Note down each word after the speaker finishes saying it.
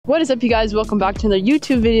What is up, you guys? Welcome back to another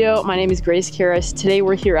YouTube video. My name is Grace Karras. Today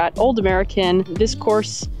we're here at Old American. This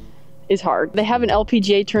course is hard. They have an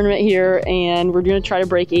LPGA tournament here and we're gonna try to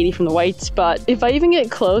break 80 from the whites, but if I even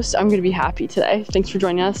get close, I'm gonna be happy today. Thanks for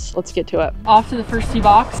joining us. Let's get to it. Off to the first tee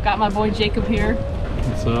box. Got my boy Jacob here.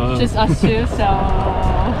 What's up? Just us two, so.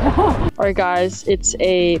 All right, guys, it's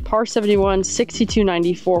a par 71,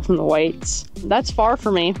 62.94 from the whites. That's far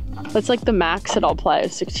for me. That's like the max that I'll play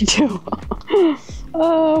is 62.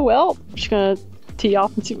 Well, I'm just gonna tee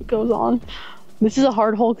off and see what goes on. This is a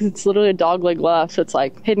hard hole because it's literally a dog leg left, so it's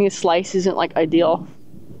like hitting a slice isn't like ideal.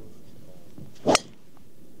 It's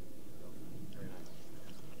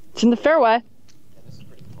in the fairway.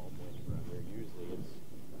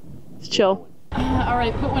 It's chill. All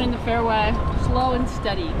right, put one in the fairway. Slow and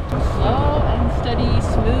steady. Slow and steady,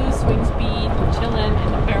 smooth swing speed, chilling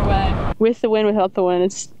in the fairway. With the wind, without the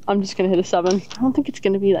wind, I'm just gonna hit a 7. I don't think it's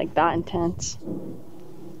gonna be like that intense.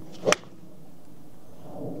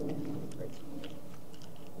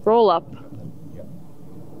 Roll up.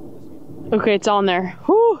 Okay, it's on there.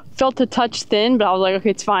 Whew! Felt a touch thin, but I was like, okay,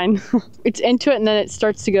 it's fine. It's into it and then it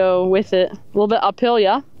starts to go with it. A little bit uphill,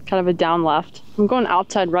 yeah. Kind of a down left. I'm going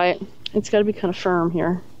outside right. It's gotta be kind of firm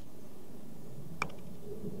here.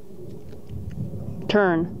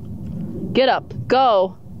 Turn. Get up.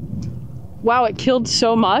 Go. Wow, it killed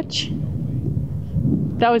so much.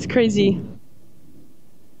 That was crazy.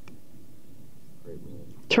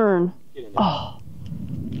 Turn. Oh.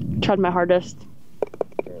 Tried my hardest.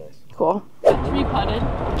 Cool. 3 putted.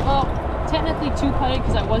 Well, technically 2 putted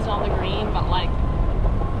because I wasn't on the green, but like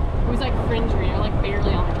it was like fringe green or like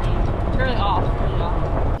barely on the green. Barely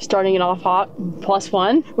off. Starting it off hot.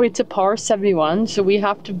 +1. Wait, it's a par 71, so we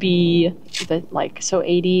have to be like, so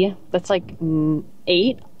 80. That's like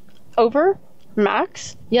 8 over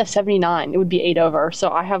max. Yeah, 79. It would be 8 over.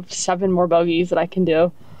 So I have 7 more bogeys that I can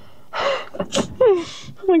do.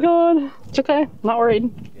 Oh my god. It's okay. I'm not worried.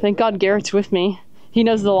 Thank God Garrett's with me. He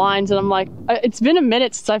knows the lines and I'm like, it's been a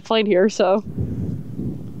minute since I've played here, so.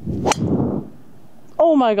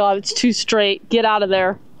 Oh my god, it's too straight. Get out of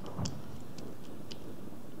there.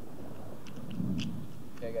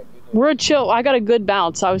 We're chill. I got a good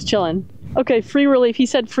bounce. I was chilling. Okay, free relief. He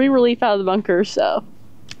said free relief out of the bunker, so.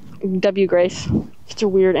 W Grace. Just a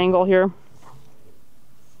weird angle here.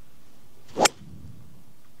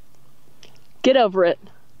 Get over it.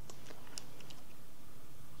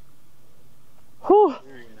 Whew.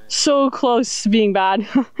 So close to being bad.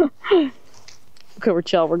 Okay, we're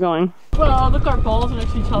chill. We're going. Well, look, our balls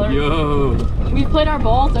next to each other. Yo. We played our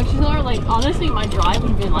balls next to each other. Like, honestly, my drive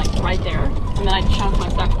would have been like right there. And then I chunked my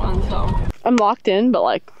second one, so. I'm locked in, but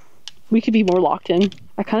like, we could be more locked in.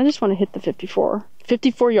 I kind of just want to hit the 54.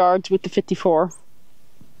 54 yards with the 54.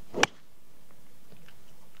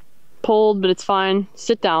 Pulled, but it's fine.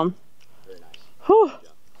 Sit down. Whew.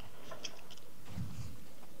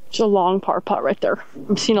 It's a long par putt right there.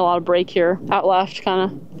 I'm seeing a lot of break here. Out left,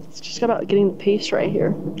 kind of. It's just about getting the pace right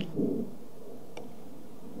here.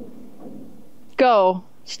 Go.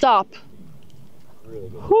 Stop.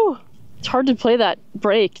 Whew. It's hard to play that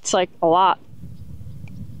break. It's like a lot.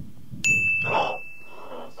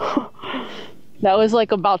 That was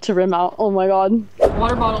like about to rim out. Oh my god.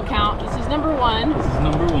 Water bottle count. This is number 1. This is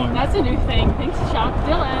number 1. That's a new thing. Thanks, Chuck.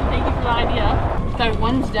 Dylan, thank you for the idea. That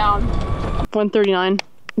one's down. 139.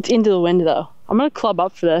 It's into the wind though. I'm gonna club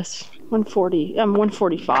up for this. 140.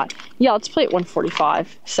 145. Yeah, let's play at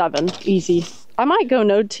 145. 7. Easy. I might go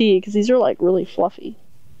no tee because these are like really fluffy.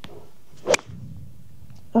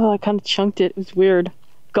 Oh, I kind of chunked it. It was weird.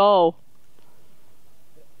 Go.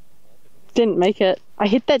 Didn't make it. I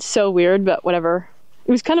hit that so weird, but whatever.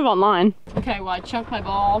 It was kind of online. Okay, well, I chunked my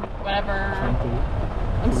ball. Whatever.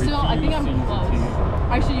 I'm still, I think I'm close.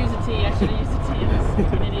 I should use a tee. I should have used a tee. I'm a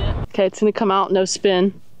stupid idiot. Okay, it's gonna come out, no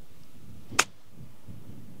spin.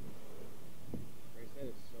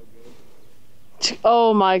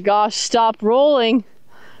 Oh my gosh, stop rolling.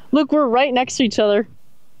 Look, we're right next to each other.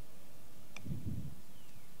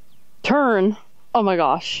 Turn. Oh my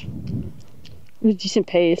gosh. It was decent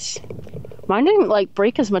pace. Mine didn't like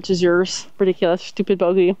break as much as yours. Ridiculous. Stupid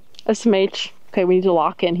bogey. SMH. Okay, we need to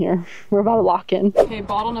lock in here. We're about to lock in. Okay,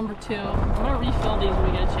 bottle number 2. I'm gonna refill these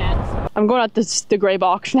when we get a chance. I'm going at the gray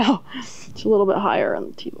box now. It's a little bit higher on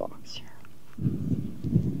the tee box here.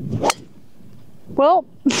 Well,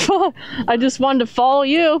 I just wanted to follow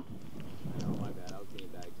you.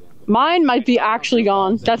 Mine might be actually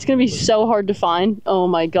gone. That's gonna be so hard to find. Oh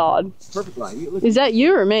my god. Perfect line. Is that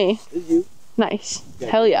you or me? It's you. Nice.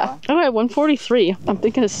 Hell yeah. Okay, 143. I'm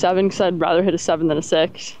thinking a 7 because I'd rather hit a 7 than a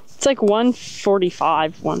 6. It's like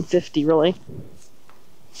 145, 150 really.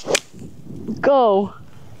 Go.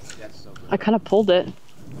 I kind of pulled it.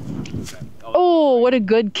 Oh, what a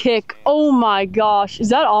good kick. Oh my gosh. Is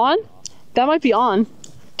that on? That might be on.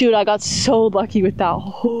 Dude, I got so lucky with that.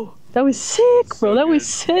 Oh, that was sick, bro. That was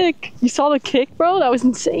sick. You saw the kick, bro? That was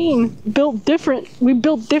insane. Built different. We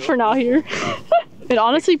built different out here. It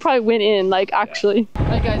honestly probably went in, like, actually. All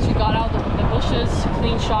right, guys, we got out the bushes,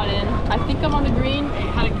 clean shot in. I think I'm on the green. It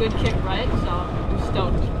had a good kick, right? So I'm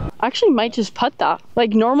stoked. I actually might just putt that.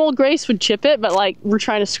 Like, normal Grace would chip it, but like, we're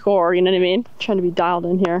trying to score, you know what I mean? Trying to be dialed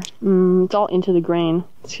in here. It's all into the grain.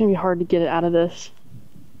 It's gonna be hard to get it out of this.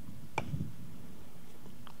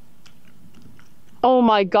 Oh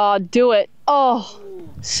my God, do it. Oh,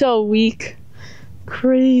 so weak.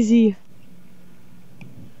 Crazy.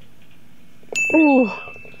 Ooh.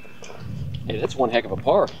 Hey, that's one heck of a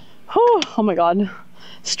par. Oh my God.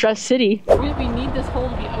 Stress City. We need this hole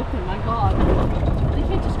to be open, my God. They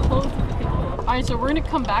can't just close it. All right, so we're gonna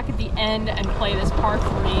come back at the end and play this par 3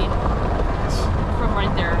 from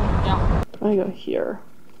right there. Yeah. I'm gonna go here.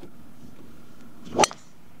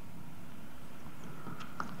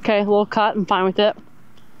 Okay, a little cut, I'm fine with it.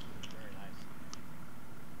 Very nice.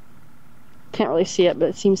 Can't really see it, but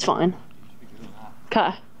it seems fine.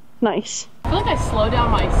 Okay, nice. I feel like I slow down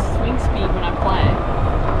my swing speed when I play.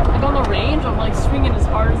 Like on the range, I'm like swinging as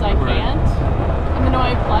hard as I can. And then when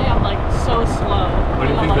I play, I'm like so slow. What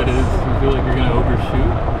do you think that is? You feel like you're gonna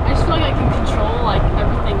overshoot? I just feel like I can control like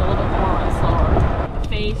everything a little bit more when I'm slower. The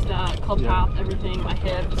face, the club path, everything, my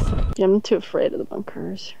hips. Yeah, I'm too afraid of the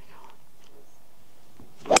bunkers.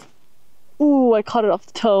 Ooh, I caught it off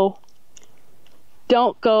the toe.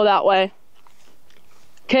 Don't go that way.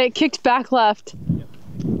 Okay, it kicked back left.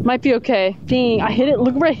 Might be okay. Dang, I hit it.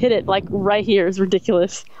 Look where I hit it. Like right here is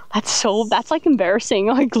ridiculous. That's like embarrassing.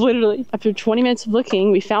 Like literally. After 20 minutes of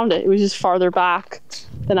looking, we found it. It was just farther back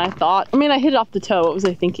than I thought. I mean, I hit it off the toe. What was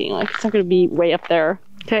I thinking? Like it's not gonna be way up there.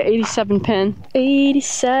 Okay, 87 pin.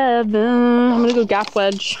 87. I'm gonna go gap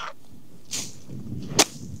wedge.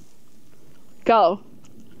 Go.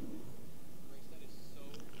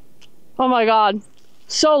 Oh my God.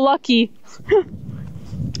 So lucky.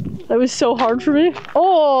 That was so hard for me.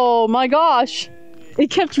 Oh my gosh.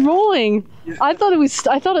 It kept rolling. I thought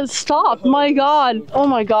it stopped. My God. Oh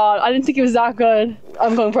my God. I didn't think it was that good.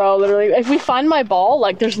 I'm going pro, literally. If we find my ball,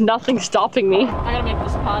 like there's nothing stopping me. I gotta make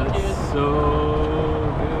this putt, dude. So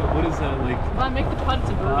good. What is that, like? If I make the putt, it's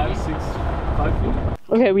a birdie. 5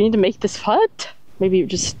 feet? Okay, we need to make this putt. Maybe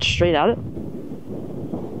just straight at it.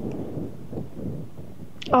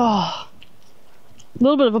 Oh. A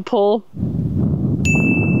little bit of a pull.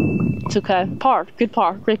 It's okay. Par. Good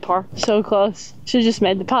par. Great par. So close. Should've just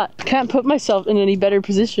made the putt. Can't put myself in any better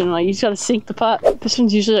position. Like, you just gotta sink the putt. This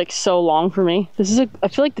one's usually like so long for me. I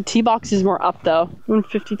feel like the tee box is more up though. I'm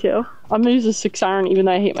 52. I'm gonna use a 6-iron even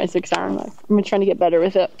though I hate my 6-iron. Like, I'm gonna try to get better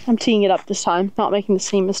with it. I'm teeing it up this time. Not making the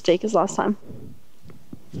same mistake as last time.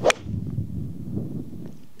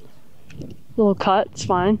 Little cut. It's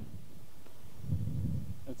fine.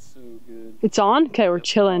 That's so good. It's on? Okay, we're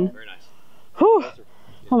chilling. Very nice. Whew.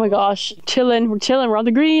 Oh my gosh, chilling. We're chilling. We're on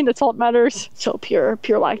the green. That's all that matters. So pure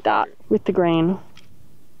like that with the grain.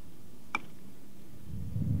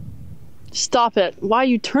 Stop it. Why are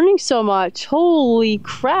you turning so much? Holy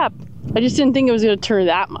crap. I just didn't think it was going to turn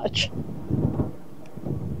that much.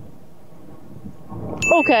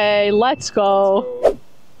 Okay, let's go.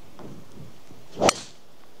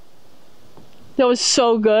 That was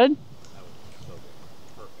so good.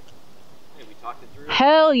 Perfect. Hey, we talked it through.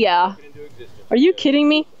 Hell yeah. Are you kidding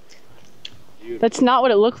me? That's not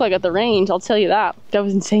what it looked like at the range, I'll tell you that. That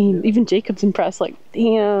was insane. Even Jacob's impressed, like,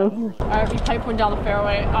 damn. All right, we piped one down the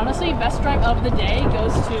fairway. Honestly, best drive of the day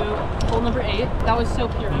goes to hole number 8. That was so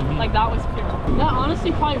pure. Like, that was pure. That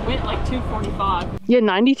honestly probably went like 245. Yeah,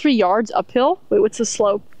 93 yards uphill. Wait, what's the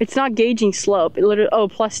slope? It's not gauging slope. It literally, oh,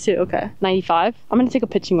 +2, okay. 95. I'm gonna take a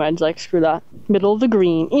pitching wedge, like, screw that. Middle of the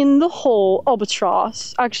green, in the hole,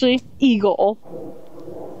 albatross. Actually, eagle.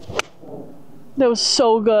 That was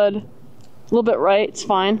so good. A little bit right, it's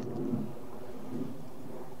fine.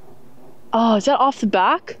 Oh, is that off the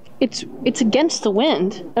back? It's against the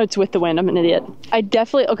wind. Oh, it's with the wind, I'm an idiot. I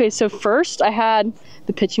definitely, okay, so first I had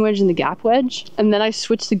the pitching wedge and the gap wedge, and then I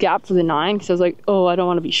switched the gap for the 9 because I was like, oh, I don't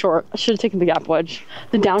want to be short. I should have taken the gap wedge.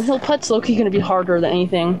 The downhill putt's low-key gonna be harder than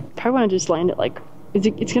anything. Probably want to just land it like,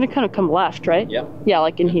 it's gonna kind of come left, right? Yep. Yeah,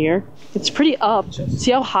 like in here. It's pretty up.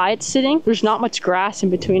 See how high it's sitting? There's not much grass in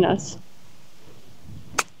between us.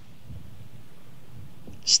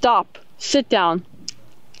 Stop. Sit down.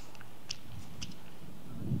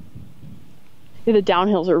 Yeah, the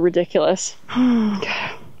downhills are ridiculous.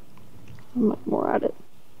 Okay. I'm more at it.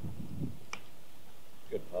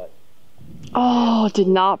 Good putt. Oh. Oh, it did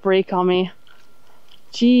not break on me.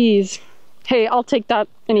 Jeez. Hey, I'll take that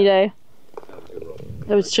any day.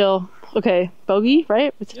 That was chill. Okay, bogey,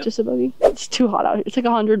 right? Was it just a bogey? It's too hot out here. It's like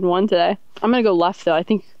 101 today. I'm gonna go left though. I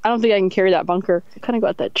don't think I can carry that bunker. I kind of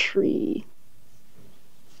got that tree.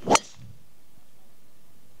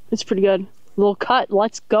 It's pretty good. Little cut.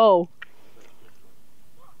 Let's go.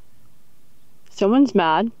 Someone's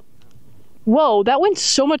mad. Whoa, that went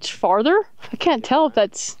so much farther. I can't tell if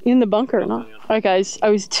that's in the bunker or not. All right, guys. I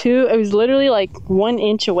was literally like 1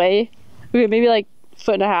 inch away. Okay, maybe like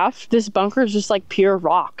 1.5 feet. This bunker is just like pure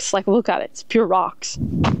rocks. Like, look at it. It's pure rocks.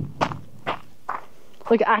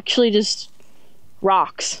 Like, actually just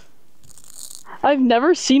rocks. I've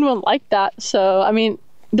never seen one like that. So, I mean,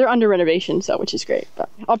 they're under renovation, so which is great. But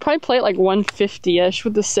I'll probably play it like 150-ish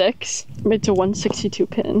with the 6. Mid to 162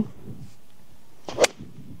 pin.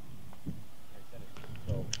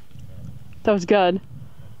 That was good.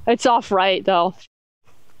 It's off right though.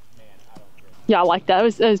 Yeah, I like that.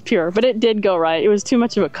 It was pure, but it did go right. It was too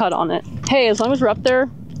much of a cut on it. Hey, as long as we're up there,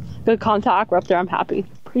 good contact, we're up there, I'm happy.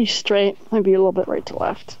 Pretty straight, maybe a little bit right to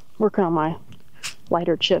left. Working on my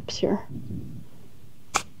lighter chips here.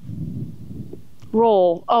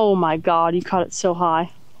 Roll. Oh my God, you caught it so high.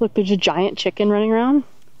 Look, there's a giant chicken running around.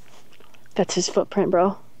 That's his footprint,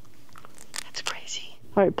 bro. That's crazy.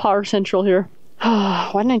 All right, Power Central here.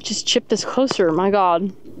 Why didn't I just chip this closer? My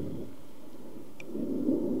God.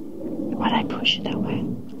 Why did I push it that way?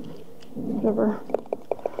 Whatever.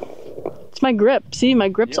 It's my grip. See, my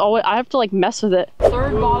grip's always, I have to like mess with it.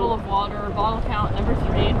 Third bottle of water, bottle count number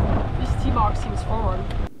 3. This T-box seems forward.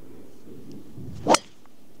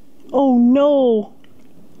 Oh no.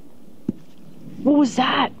 What was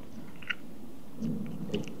that?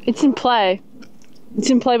 It's in play. It's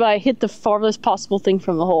in play, but I hit the farthest possible thing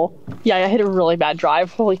from the hole. Yeah, I hit a really bad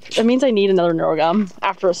drive. Holy, that means I need another Neurogum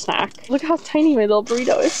after a snack. Look how tiny my little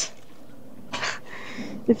burrito is.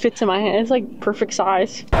 It fits in my hand. It's like perfect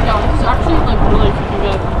size. Yeah, this is actually like really freaking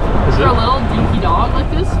good. For a little dinky dog like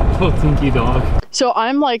this. Little dinky dog. So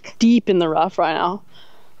I'm like deep in the rough right now.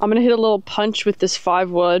 I'm gonna hit a little punch with this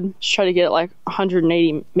 5 wood. Just try to get it like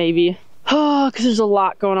 180 maybe. Oh, because there's a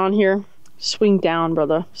lot going on here. Swing down,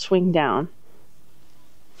 brother. Swing down.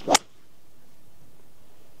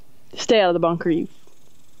 Stay out of the bunker, you.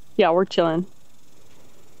 Yeah, we're chilling.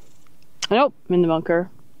 Nope, I'm in the bunker.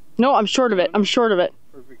 No, I'm short of it. I'm short of it.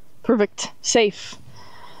 Perfect. Safe.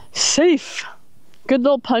 Safe. Good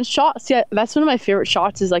little punch shot. See, that's one of my favorite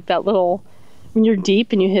shots is like that little, when you're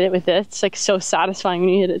deep and you hit it with it. It's like so satisfying when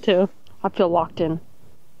you hit it too. I feel locked in.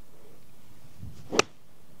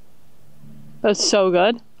 That was so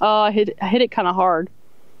good. Oh, I hit it kind of hard.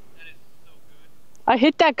 I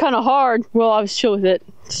hit that kind of hard. Well, I was chill with it.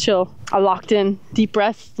 It's chill. I locked in. Deep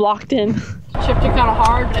breath, locked in. Chipped it kind of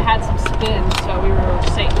hard, but it had some spin, so we were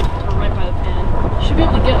safe. We're right by the pin. Should be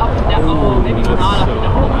able to get up and down. Oh, maybe we're not up and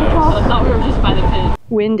down. Oh my God. I thought we were just by the pin.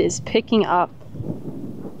 Wind is picking up.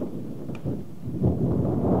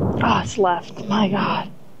 Oh, it's left. My God.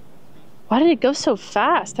 Why did it go so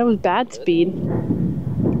fast? That was bad speed.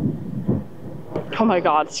 Oh my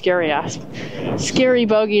God, scary ass. Scary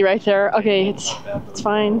bogey right there. Okay, it's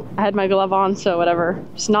fine. I had my glove on, so whatever.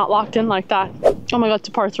 It's not locked in like that. Oh my God, it's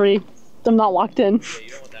a par 3. I'm not locked in.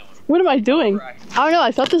 What am I doing? I don't know,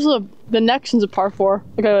 I thought this was the next one's a par 4.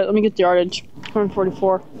 Okay, let me get the yardage.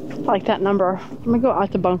 144. I like that number. I'm gonna go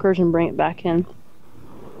out the bunkers and bring it back in.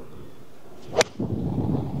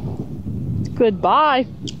 Goodbye.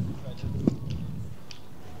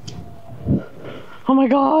 Oh my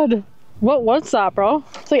God. What was that, bro?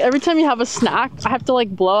 It's like every time you have a snack, I have to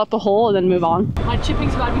like blow up a hole and then move on. My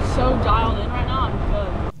chipping's about to be so dialed in right now,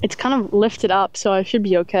 I'm good. It's kind of lifted up, so I should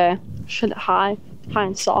be okay. Should high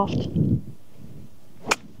and soft.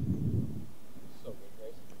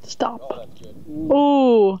 Stop.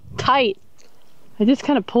 Ooh, tight. I just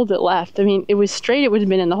kind of pulled it left. I mean, it was straight, it would have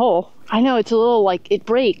been in the hole. I know, it's a little like, it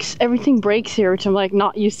breaks. Everything breaks here, which I'm like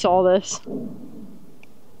not used to all this. Oh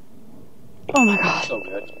my God. So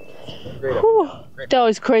good. That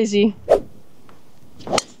was crazy.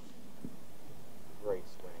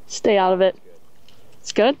 Stay out of it.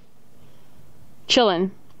 It's good?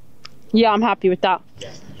 Chilling. Yeah, I'm happy with that.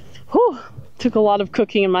 Whew. Took a lot of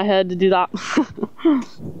cooking in my head to do that.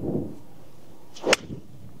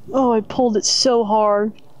 Oh, I pulled it so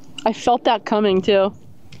hard. I felt that coming too.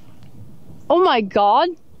 Oh my God.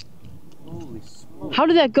 How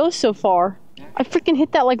did that go so far? I freaking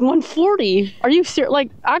hit that like 140. Are you serious? Like,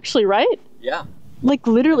 actually, right? Yeah. Like,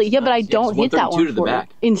 literally. Yeah, but I don't hit that 132 to the back.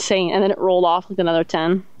 Insane. And then it rolled off like another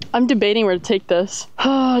 10. I'm debating where to take this.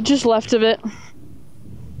 Just left of it.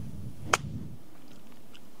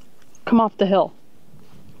 Come off the hill.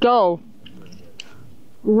 Go.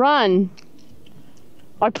 Run.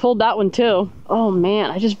 I pulled that one too. Oh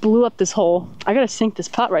man, I just blew up this hole. I gotta sink this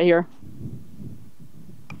putt right here.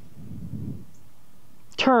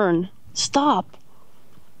 Turn. Stop.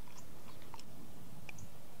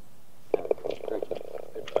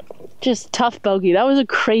 Just tough bogey. That was a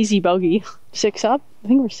crazy bogey. 6 up? I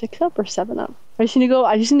think we're 6 up or 7 up. I just need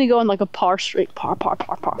to go on like a par straight. Par. I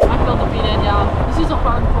feel defeated, yeah. This is a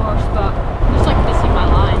hard course, but I'm just like missing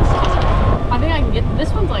my lines. I think I can get,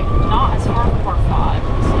 this one's like not as far as par 5.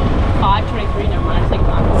 523, never mind, I think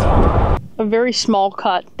not as far. A very small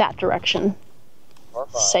cut that direction.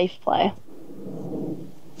 Safe play.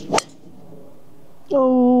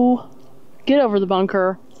 Oh, get over the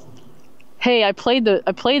bunker. Hey, I played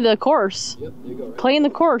the course. Yep, there you go. Right. Playing the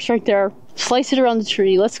course right there. Slice it around the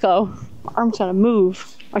tree. Let's go. My arm's gotta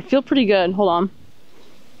move. I feel pretty good. Hold on.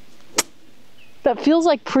 That feels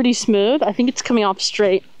like pretty smooth. I think it's coming off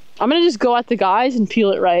straight. I'm gonna just go at the guys and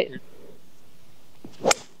peel it right.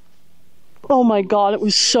 Oh my god, it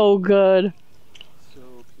was so good. So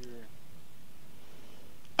pure.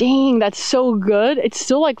 Dang, that's so good. It's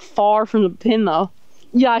still like far from the pin though.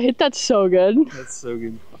 Yeah, I hit that so good. That's so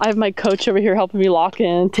good. I have my coach over here helping me lock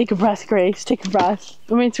in. Take a breath, Grace. Take a breath.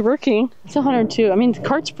 I mean, it's working. It's 102. I mean, the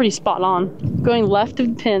cart's pretty spot on. Going left of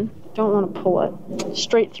the pin. Don't want to pull it.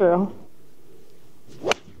 Straight through.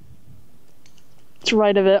 It's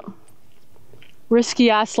right of it. Risky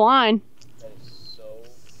ass line. That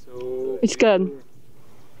is so It's good.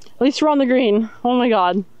 At least we're on the green. Oh my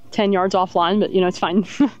god. 10 yards offline, but you know, it's fine.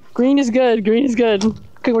 Green is good. Green is good.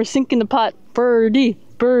 Okay, we're sinking the putt. Birdie.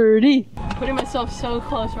 Birdie. Putting myself so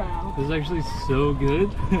close right now. This is actually so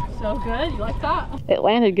good. So good. You like that? It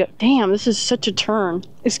landed good. Damn, this is such a turn.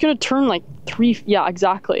 It's gonna turn like 3. Yeah,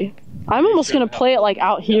 exactly. I'm almost gonna play it like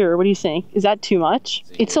out here. What do you think? Is that too much?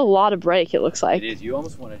 It's a lot of break, it looks like. It is. You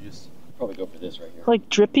almost want to just probably go for this right here. Like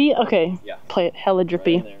drippy? Okay. Yeah. Play it hella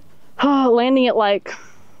drippy. Right in there. Landing at like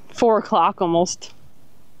 4 o'clock almost.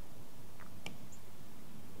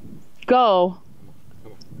 Go.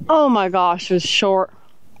 Oh my gosh, it was short.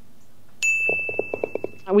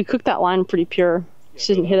 We cooked that line pretty pure. Just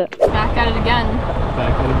didn't hit it. Back at it again.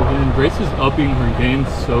 Back at it again. Grace is upping her game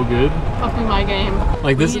so good. Upping my game.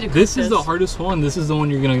 Like this is the hardest one. This is the one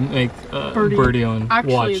you're gonna make birdie on.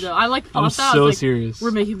 Actually, watch. though, I like thought I'm that. so like, serious.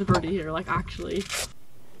 We're making the birdie here. Like actually.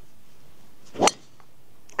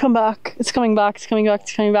 Come back. It's coming back. It's coming back.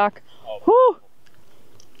 It's coming back. Oh, Whoo!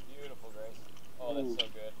 beautiful, Grace. Oh, that's so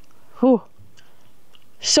good. Whew.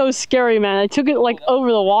 So scary, man. I took it like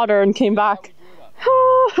over the water and came back.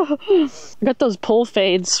 I got those pull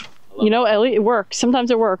fades. You know, Ellie, it works.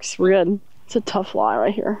 Sometimes it works. We're good. It's a tough lie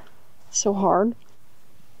right here. So hard.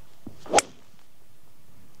 That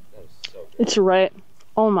is so good. It's right.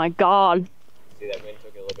 Oh my god. See, that wind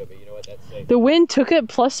took it a little bit, but you know what? That's safe. The wind took it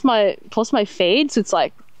plus my fades. It's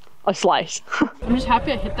like a slice. I'm just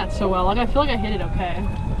happy I hit that so well. Like I feel like I hit it okay.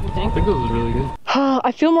 You I think? think it was really good.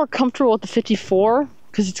 I feel more comfortable with the 54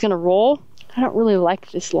 because it's gonna roll. I don't really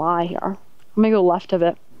like this lie here. I'm gonna go left of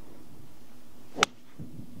it.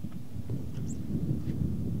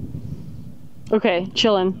 Okay,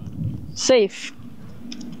 chillin'. Safe.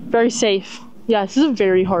 Very safe. Yeah, this is a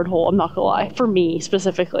very hard hole, I'm not gonna lie. For me,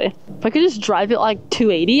 specifically. If I could just drive it like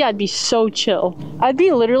 280, I'd be so chill. I'd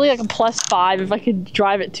be literally like a +5 if I could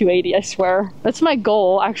drive it 280, I swear. That's my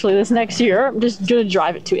goal, actually, this next year. I'm just gonna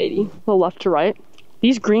drive it 280. A little left to right.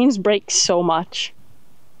 These greens break so much.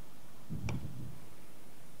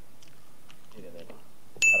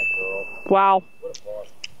 Wow. What a par.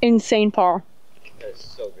 Insane par. That is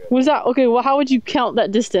so good. What is that? Okay, well, how would you count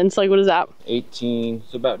that distance? Like, what is that? 18,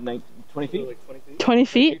 so about 20 feet? Like 20 feet? 20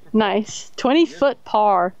 feet? Nice. 20-foot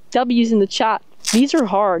par. W's in the chat. These are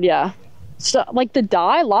hard, yeah. So, like the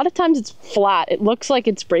die, a lot of times it's flat. It looks like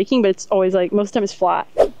it's breaking, but it's always like, most of the time it's flat.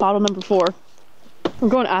 Bottle number 4. We're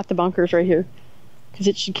going at the bunkers right here. Because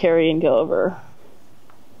it should carry and go over.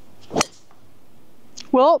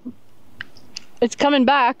 Well, it's coming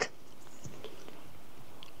back.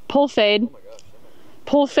 Pull fade. Oh my gosh.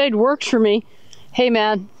 Pull fade works for me. Hey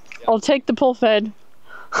man, I'll take the pull fade.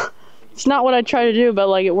 It's not what I try to do, but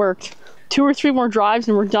like it worked. 2 or 3 more drives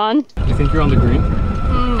and we're done. You think you're on the green?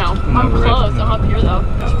 No, I'm right? close. No. I'm up here though.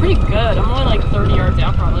 It's pretty good. I'm only like 30 yards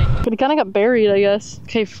out probably. But it kind of got buried, I guess.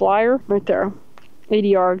 Okay, flyer right there. 80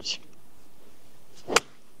 yards.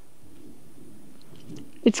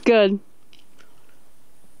 It's good.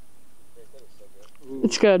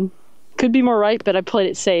 It's good. Could be more right, but I played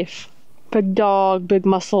it safe. Big dog, big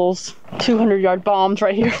muscles. 200-yard bombs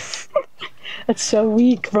right here. That's so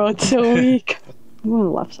weak, bro. It's so weak. I'm on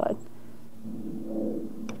the left side.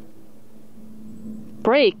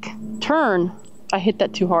 Break. Turn. I hit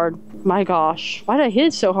that too hard. My gosh. Why did I hit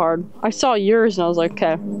it so hard? I saw yours and I was like,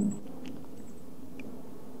 okay.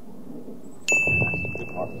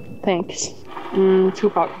 Thanks. Too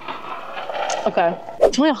hard. Okay.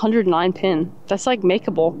 It's only 109 pin. That's like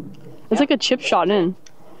makeable. It's like a chip shot in.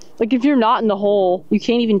 Like if you're not in the hole, you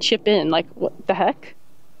can't even chip in. Like what the heck?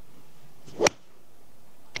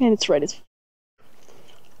 And it's right as.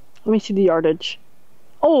 Let me see the yardage.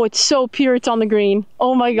 Oh, it's so pure. It's on the green.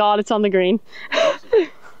 Oh my god, it's on the green.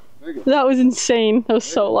 That was insane. I was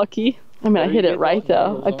so lucky. I mean, I hit it right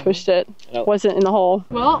though. I pushed it. Wasn't in the hole.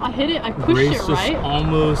 Well, I hit it. I pushed it right. Just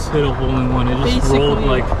almost hit a hole in one. It just rolled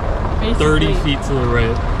like 30 feet to the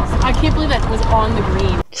right. I can't believe that was on the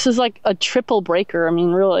green. This is like a triple breaker. I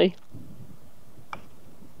mean, really.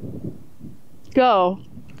 Go.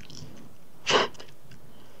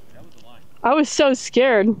 I was so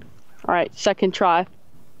scared. All right, second try.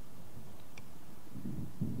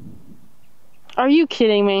 Are you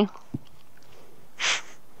kidding me?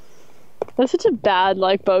 That's such a bad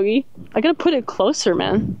like bogey. I gotta put it closer,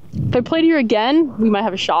 man. If I played here again, we might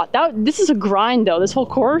have a shot. This is a grind though. This whole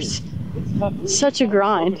course, such a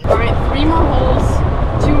grind. All right, 3 more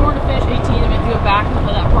holes, 2 more to finish 18, and we have to go back and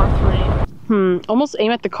play that par 3. Almost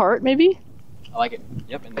aim at the cart, maybe. I like it.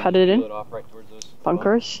 Yep. And cut it in. It off right towards those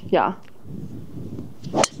bunkers. Yeah.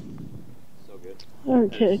 So good.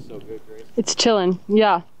 Okay. So good, Grace. It's chilling.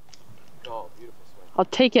 Yeah. Oh, beautiful swing. I'll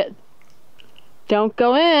take it. Don't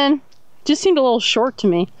go in. Just seemed a little short to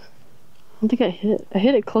me. I don't think I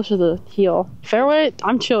hit it closer to the heel. Fairway,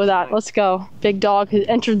 I'm chill with that. Let's go. Big Dog has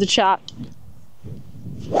entered the chat.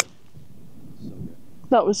 So good.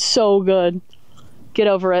 That was so good. Get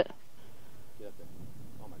over it. Get up there.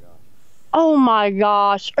 Oh my gosh. Oh my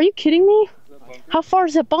gosh. Are you kidding me? How far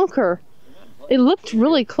is that bunker? It looked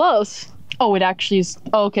really close. Oh, it actually is.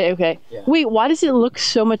 Oh, okay. Yeah. Wait, why does it look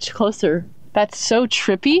so much closer? That's so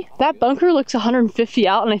trippy. That bunker looks 150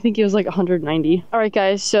 out and I think it was like 190. All right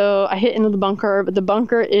guys, so I hit into the bunker, but the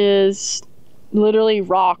bunker is literally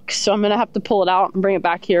rock. So I'm gonna have to pull it out and bring it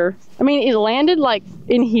back here. I mean, it landed like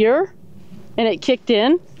in here and it kicked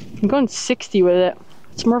in. I'm going 60 with it.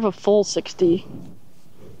 It's more of a full 60.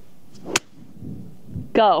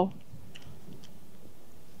 Go.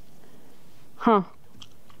 Huh.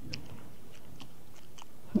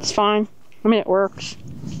 It's fine. I mean, it works.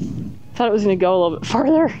 Thought it was gonna go a little bit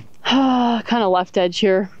farther. Kind of left edge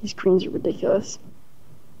here. These greens are ridiculous.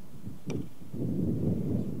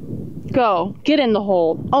 Go. Get in the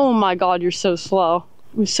hole. Oh my god, you're so slow.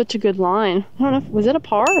 It was such a good line. I don't know. Was it a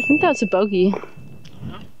par? I think that's a bogey.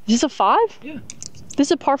 Is this a 5? Yeah. This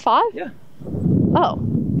is a par 5? Yeah. Oh.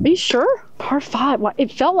 Are you sure? Par 5.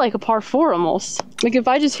 It felt like a par 4 almost. Like if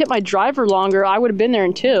I just hit my driver longer, I would have been there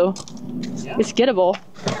in 2. Yeah. It's gettable.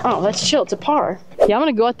 Oh, that's chill. It's a par. Yeah, I'm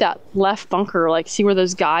gonna go at that left bunker, like see where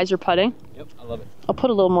those guys are putting. Yep, I love it. I'll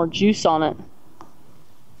put a little more juice on it.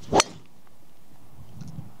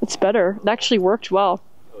 It's better. It actually worked well.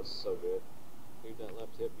 That was so good. Moved that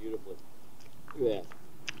left hip beautifully. Look at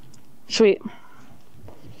that. Sweet.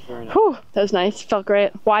 Very nice. Whew, that was nice. Felt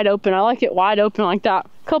great. Wide open. I like it wide open like that.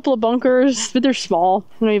 Couple of bunkers, but they're small.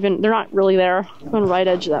 They're not really there. I'm on the right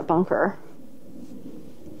edge of that bunker.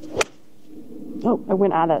 Oh, I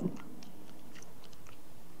went at it. Oh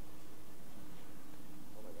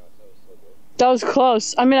my gosh, that was so good. That was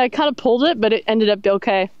close. I mean, I kind of pulled it, but it ended up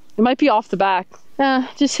okay. It might be off the back.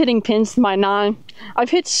 Just hitting pins to my 9. I've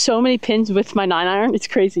hit so many pins with my 9-iron. It's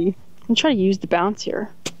crazy. I'm trying to use the bounce here.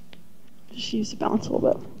 Just use the bounce a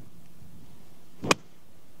little bit.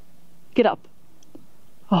 Get up.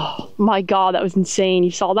 Oh my god, that was insane. You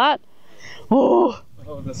saw that? Oh.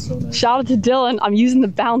 Oh, that's so nice. Shout out to Dylan. I'm using the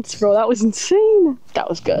bounce, bro. That was insane. That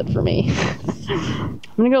was good for me. I'm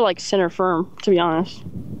gonna go like center firm, to be honest.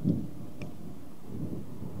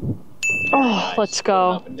 Oh, nice. Let's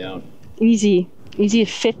go. Up and down. Easy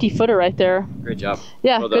 50-footer right there. Great job.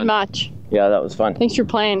 Yeah, well good done. match. Yeah, that was fun. Thanks for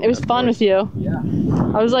playing. It was fun with you. Yeah.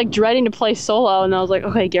 I was like dreading to play solo, and I was like,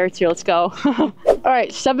 okay, Garrett's here. Let's go. All right,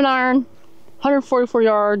 7-iron, 144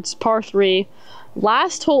 yards, par 3.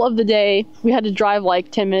 Last hole of the day, we had to drive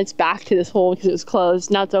like 10 minutes back to this hole because it was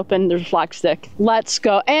closed. Now it's open, there's a flag stick. Let's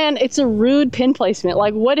go. And it's a rude pin placement.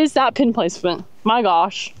 Like, what is that pin placement? My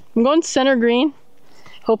gosh. I'm going center green.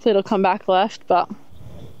 Hopefully it'll come back left, but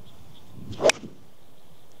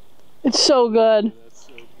it's so good. That's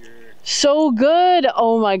so pure. So good.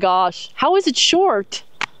 Oh my gosh. How is it short?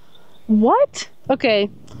 What? Okay.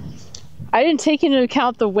 I didn't take into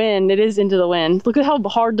account the wind. It is into the wind. Look at how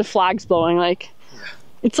hard the flag's blowing. Like,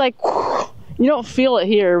 it's like, you don't feel it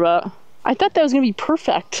here, but I thought that was gonna be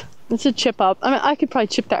perfect. It's a chip up. I mean, I could probably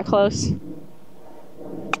chip that close.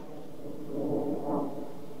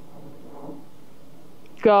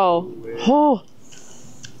 Go. Oh,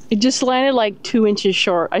 it just landed like 2 inches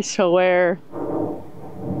short, I swear.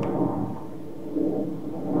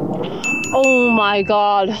 Oh my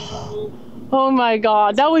god. Oh my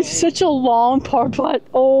god, that was such a long par putt.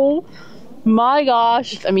 Oh my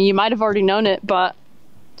gosh. I mean, you might have already known it, but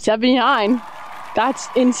 79. That's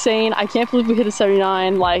insane. I can't believe we hit a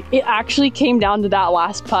 79. Like, it actually came down to that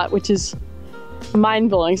last putt, which is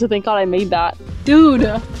mind-blowing. So thank God I made that. Dude.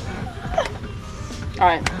 All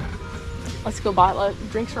right, let's go buy it.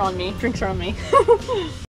 Drinks are on me. Drinks are on me.